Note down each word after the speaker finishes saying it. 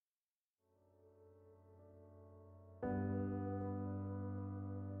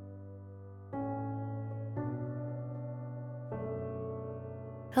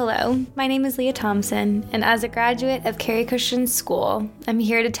Hello, my name is Leah Thompson, and as a graduate of Cary Christian School, I'm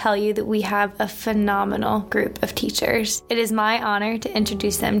here to tell you that we have a phenomenal group of teachers. It is my honor to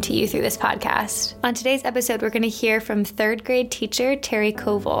introduce them to you through this podcast. On today's episode, we're going to hear from third grade teacher Terry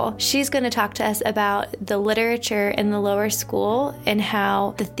Koval. She's going to talk to us about the literature in the lower school and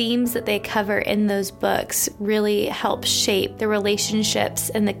how the themes that they cover in those books really help shape the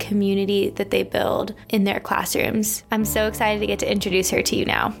relationships and the community that they build in their classrooms. I'm so excited to get to introduce her to you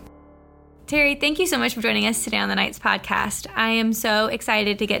now. Terry, thank you so much for joining us today on the Knights podcast. I am so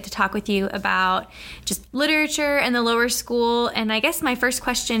excited to get to talk with you about just literature and the lower school. And I guess my first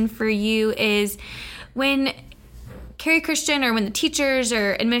question for you is, when Cary Christian or when the teachers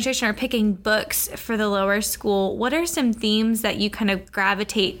or administration are picking books for the lower school, what are some themes that you kind of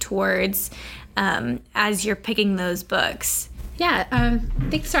gravitate towards as you're picking those books? Yeah,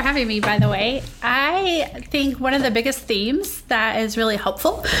 thanks for having me, by the way. I think one of the biggest themes that is really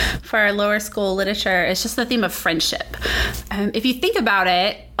helpful for our lower school literature is just the theme of friendship. If you think about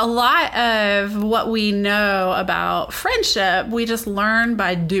it, a lot of what we know about friendship, we just learn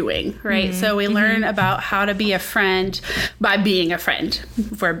by doing, right? Mm-hmm. So we learn about how to be a friend by being a friend.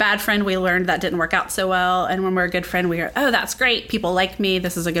 If we're a bad friend, we learned that didn't work out so well. And when we're a good friend, we go, oh, that's great. People like me.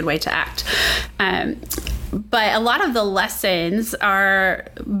 This is a good way to act. But a lot of the lessons are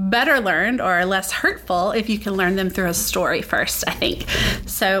better learned or less hurtful if you can learn them through a story first, I think.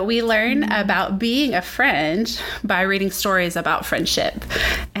 So we learn about being a friend by reading stories about friendship.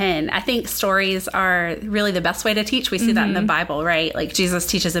 And I think stories are really the best way to teach. We see that in the Bible, right? Like Jesus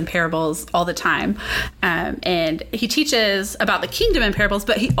teaches in parables all the time. And he teaches about the kingdom in parables,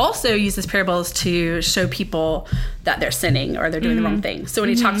 but he also uses parables to show people that they're sinning or they're doing the wrong thing. So when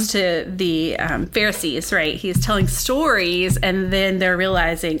he talks to the Pharisees, right, he's telling stories and then they're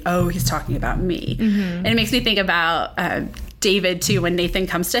realizing, oh, he's talking about me. And it makes me think about David too, when Nathan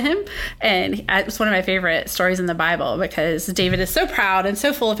comes to him. And it's one of my favorite stories in the Bible because David is so proud and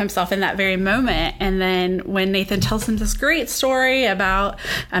so full of himself in that very moment. And then when Nathan tells him this great story about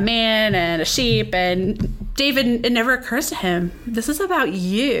a man and a sheep, and David, it never occurs to him, this is about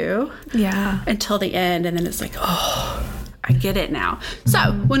you. Yeah. Until the end. And then it's like, oh, I get it now. So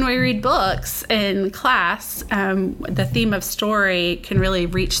when we read books in class, the theme of story can really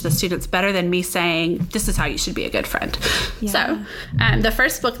reach the students better than me saying, this is how you should be a good friend. Yeah. So the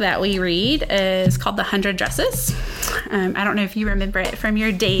first book that we read is called The 100 Dresses. I don't know if you remember it from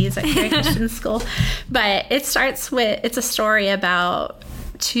your days at Cary Christian School, but it starts with, it's a story about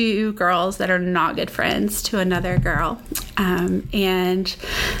two girls that are not good friends to another girl. And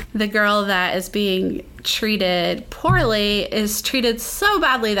the girl that is being treated poorly is treated so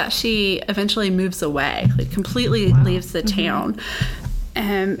badly that she eventually moves away, like completely leaves the town.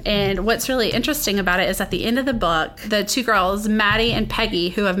 And what's really interesting about it is at the end of the book, the two girls, Maddie and Peggy,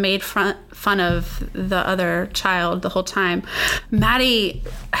 who have made fun of the other child the whole time, Maddie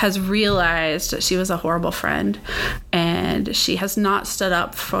has realized that she was a horrible friend and she has not stood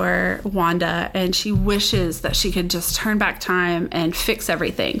up for Wanda, and she wishes that she could just turn back time and fix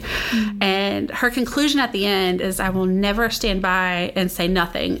everything. And her conclusion at the end is, I will never stand by and say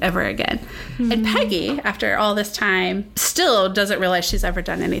nothing ever again. And Peggy, after all this time, still doesn't realize she's ever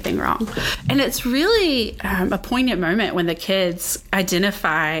done anything wrong. And it's really a poignant moment when the kids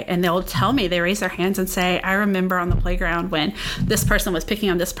identify and they'll tell me, they raise their hands and say, I remember on the playground when this person was picking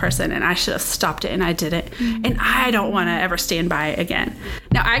on this person and I should have stopped it and I didn't. And I don't want to ever stand by again.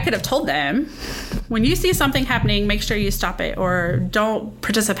 Now, I could have told them, when you see something happening, make sure you stop it or don't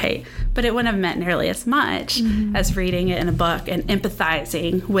participate. But it wouldn't have meant nearly as much as reading it in a book and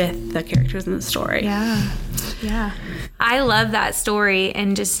empathizing with the characters in the story. Yeah. I love that story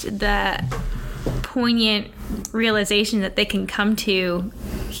and just the poignant realization that they can come to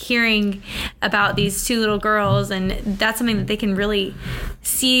hearing about these two little girls, and that's something that they can really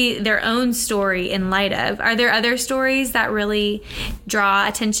see their own story in light of. Are there other stories that really draw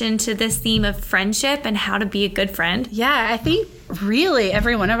attention to this theme of friendship and how to be a good friend? Yeah, I think really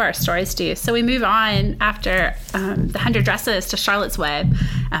every one of our stories do. So we move on after The 100 Dresses to Charlotte's Web,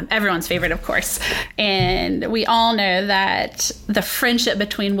 everyone's favorite, of course. And we all know that the friendship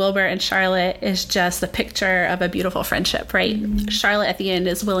between Wilbur and Charlotte is just a picture of a beautiful friendship, right? Charlotte at the end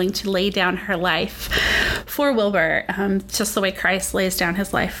is willing to lay down her life for Wilbur, just the way Christ lays down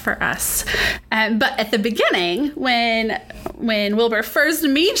his life for us. But at the beginning, when Wilbur first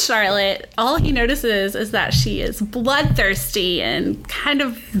meets Charlotte, all he notices is that she is bloodthirsty and kind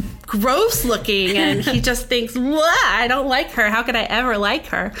of gross looking, and he just thinks, I don't like her. How could I ever like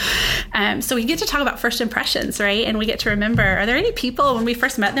her? So we get to talk about first impressions, right? And we get to remember, are there any people when we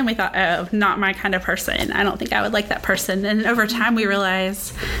first met them we thought, oh, not my kind of person. I don't think I would like that person. And over time we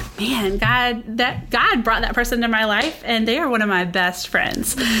realize, man, God brought that person into my life, and they are one of my best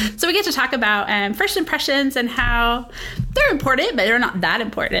friends. So we get to talk about first impressions and how they're important, but they're not that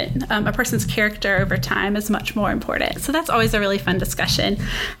important. A person's character over time is much more important. So that's always a really fun discussion.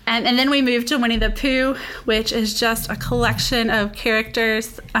 And then we move to Winnie the Pooh, which is just a collection of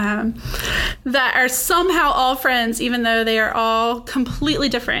characters that are somehow all friends, even though they are all completely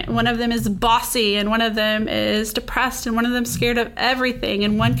different. One of them is bossy, and one of them is depressed, and one of them is scared of everything,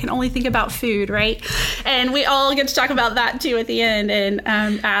 and one can only think about food, right? And we all get to talk about that too at the end and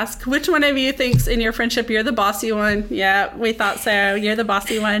ask, which one of you thinks in your friendship you're the bossy one? Yeah, we thought so. You're the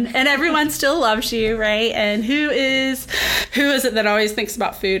bossy one. And everyone still loves you, right? And who is it that always thinks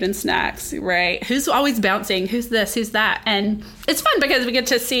about food and snacks, right? Who's always bouncing? Who's this? Who's that? And it's fun because we get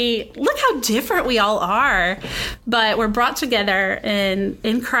to see, look how different we all are, but we're brought together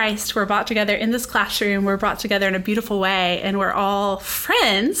in Christ. We're brought together in this classroom. We're brought together in a beautiful way, and we're all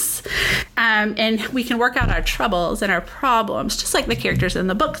friends. And we can work out our troubles and our problems, just like the characters in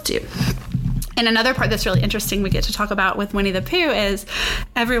the book do. And another part that's really interesting we get to talk about with Winnie the Pooh is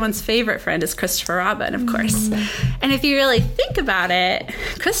everyone's favorite friend is Christopher Robin, of course. And if you really think about it,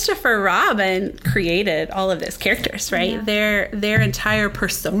 Christopher Robin created all of those characters, right? Yeah. Their entire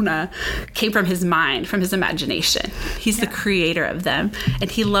persona came from his mind, from his imagination. He's the creator of them, and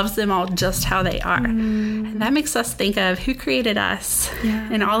he loves them all just how they are. And that makes us think of who created us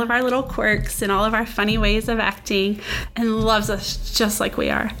and all of our little quirks and all of our funny ways of acting, and loves us just like we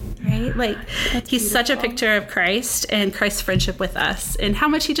are, right? Like, that's he's beautiful. Such a picture of Christ and Christ's friendship with us, and how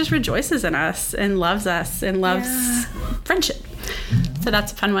much he just rejoices in us and loves friendship. So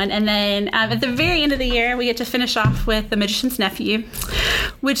that's a fun one. And then at the very end of the year, we get to finish off with The Magician's Nephew,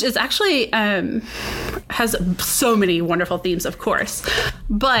 which is actually has so many wonderful themes, of course.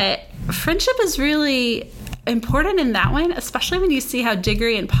 But friendship is really important in that one, especially when you see how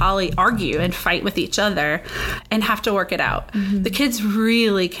Diggory and Polly argue and fight with each other and have to work it out. The kids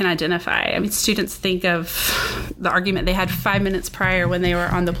really can identify. I mean, students think of the argument they had 5 minutes prior when they were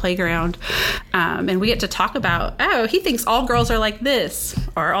on the playground. And we get to talk about, oh, he thinks all girls are like this.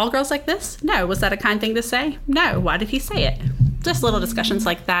 Are all girls like this? No. Was that a kind thing to say? No. Why did he say it? Just little discussions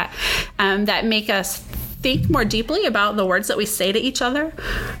like that that make us think more deeply about the words that we say to each other,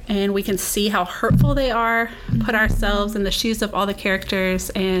 and we can see how hurtful they are, put ourselves in the shoes of all the characters,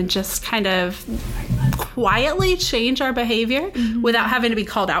 and just kind of quietly change our behavior without having to be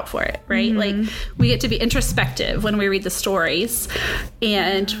called out for it, right? Like, we get to be introspective when we read the stories,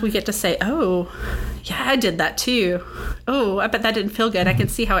 and we get to say, oh, yeah, I did that too. Oh, I bet that didn't feel good. I can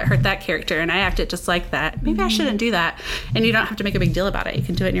see how it hurt that character, and I acted just like that. Maybe I shouldn't do that. And you don't have to make a big deal about it. You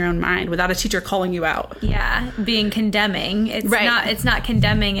can do it in your own mind without a teacher calling you out. Yeah, being condemning. It's not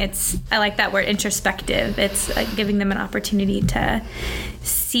condemning. I like that word, introspective. It's like giving them an opportunity to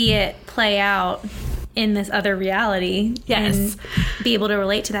see it play out in this other reality, and be able to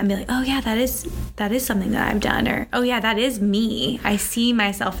relate to that and be like, oh yeah, that is something that I've done, or oh yeah, that is me. I see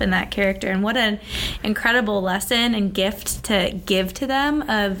myself in that character. And what an incredible lesson and gift to give to them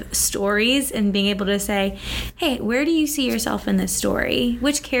of stories, and being able to say, hey, where do you see yourself in this story?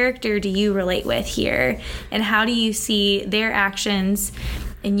 Which character do you relate with here? And how do you see their actions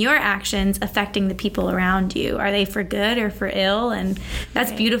and your actions affecting the people around you? Are they for good or for ill? And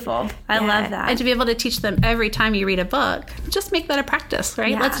that's beautiful. I love that. And to be able to teach them every time you read a book, just make that a practice,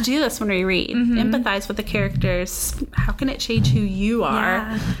 right? Let's do this when we read. Empathize with the characters. How can it change who you are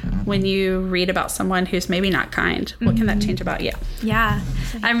when you read about someone who's maybe not kind? What can that change about you? Yeah.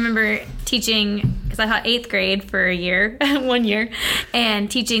 I remember teaching, because I taught 8th grade for a year, 1 year, and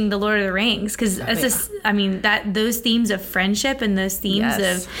teaching The Lord of the Rings, because those themes of friendship and those themes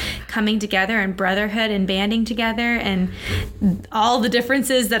of coming together and brotherhood and banding together, and all the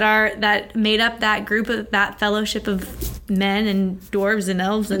differences that made up that group, of that fellowship of men and dwarves and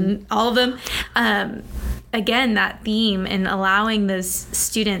elves and all of them. Again, that theme, and allowing those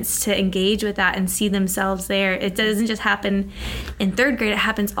students to engage with that and see themselves there. It doesn't just happen in 3rd grade, it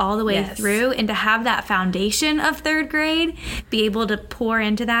happens all the way through. And to have that foundation of 3rd grade, be able to pour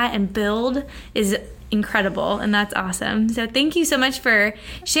into that and build is incredible, and that's awesome. So thank you so much for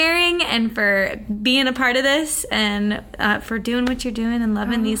sharing and for being a part of this, and for doing what you're doing and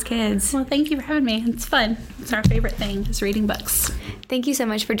loving these kids. Well, thank you for having me. It's fun. It's our favorite thing, is reading books. Thank you so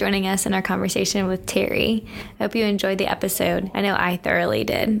much for joining us in our conversation with Terry. I hope you enjoyed the episode. I know I thoroughly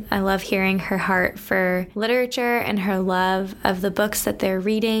did. I love hearing her heart for literature and her love of the books that they're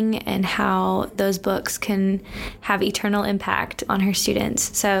reading and how those books can have eternal impact on her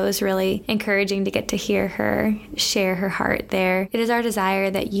students. So it was really encouraging to get to hear her share her heart there. It is our desire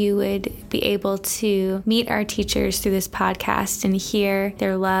that you would be able to meet our teachers through this podcast and hear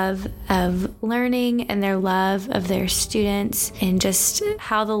their love of learning and their love of their students and just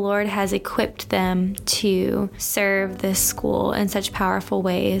how the Lord has equipped them to serve this school in such powerful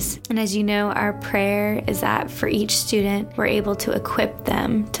ways. And as you know, our prayer is that for each student, we're able to equip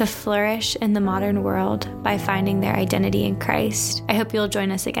them to flourish in the modern world by finding their identity in Christ. I hope you'll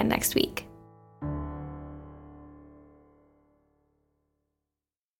join us again next week.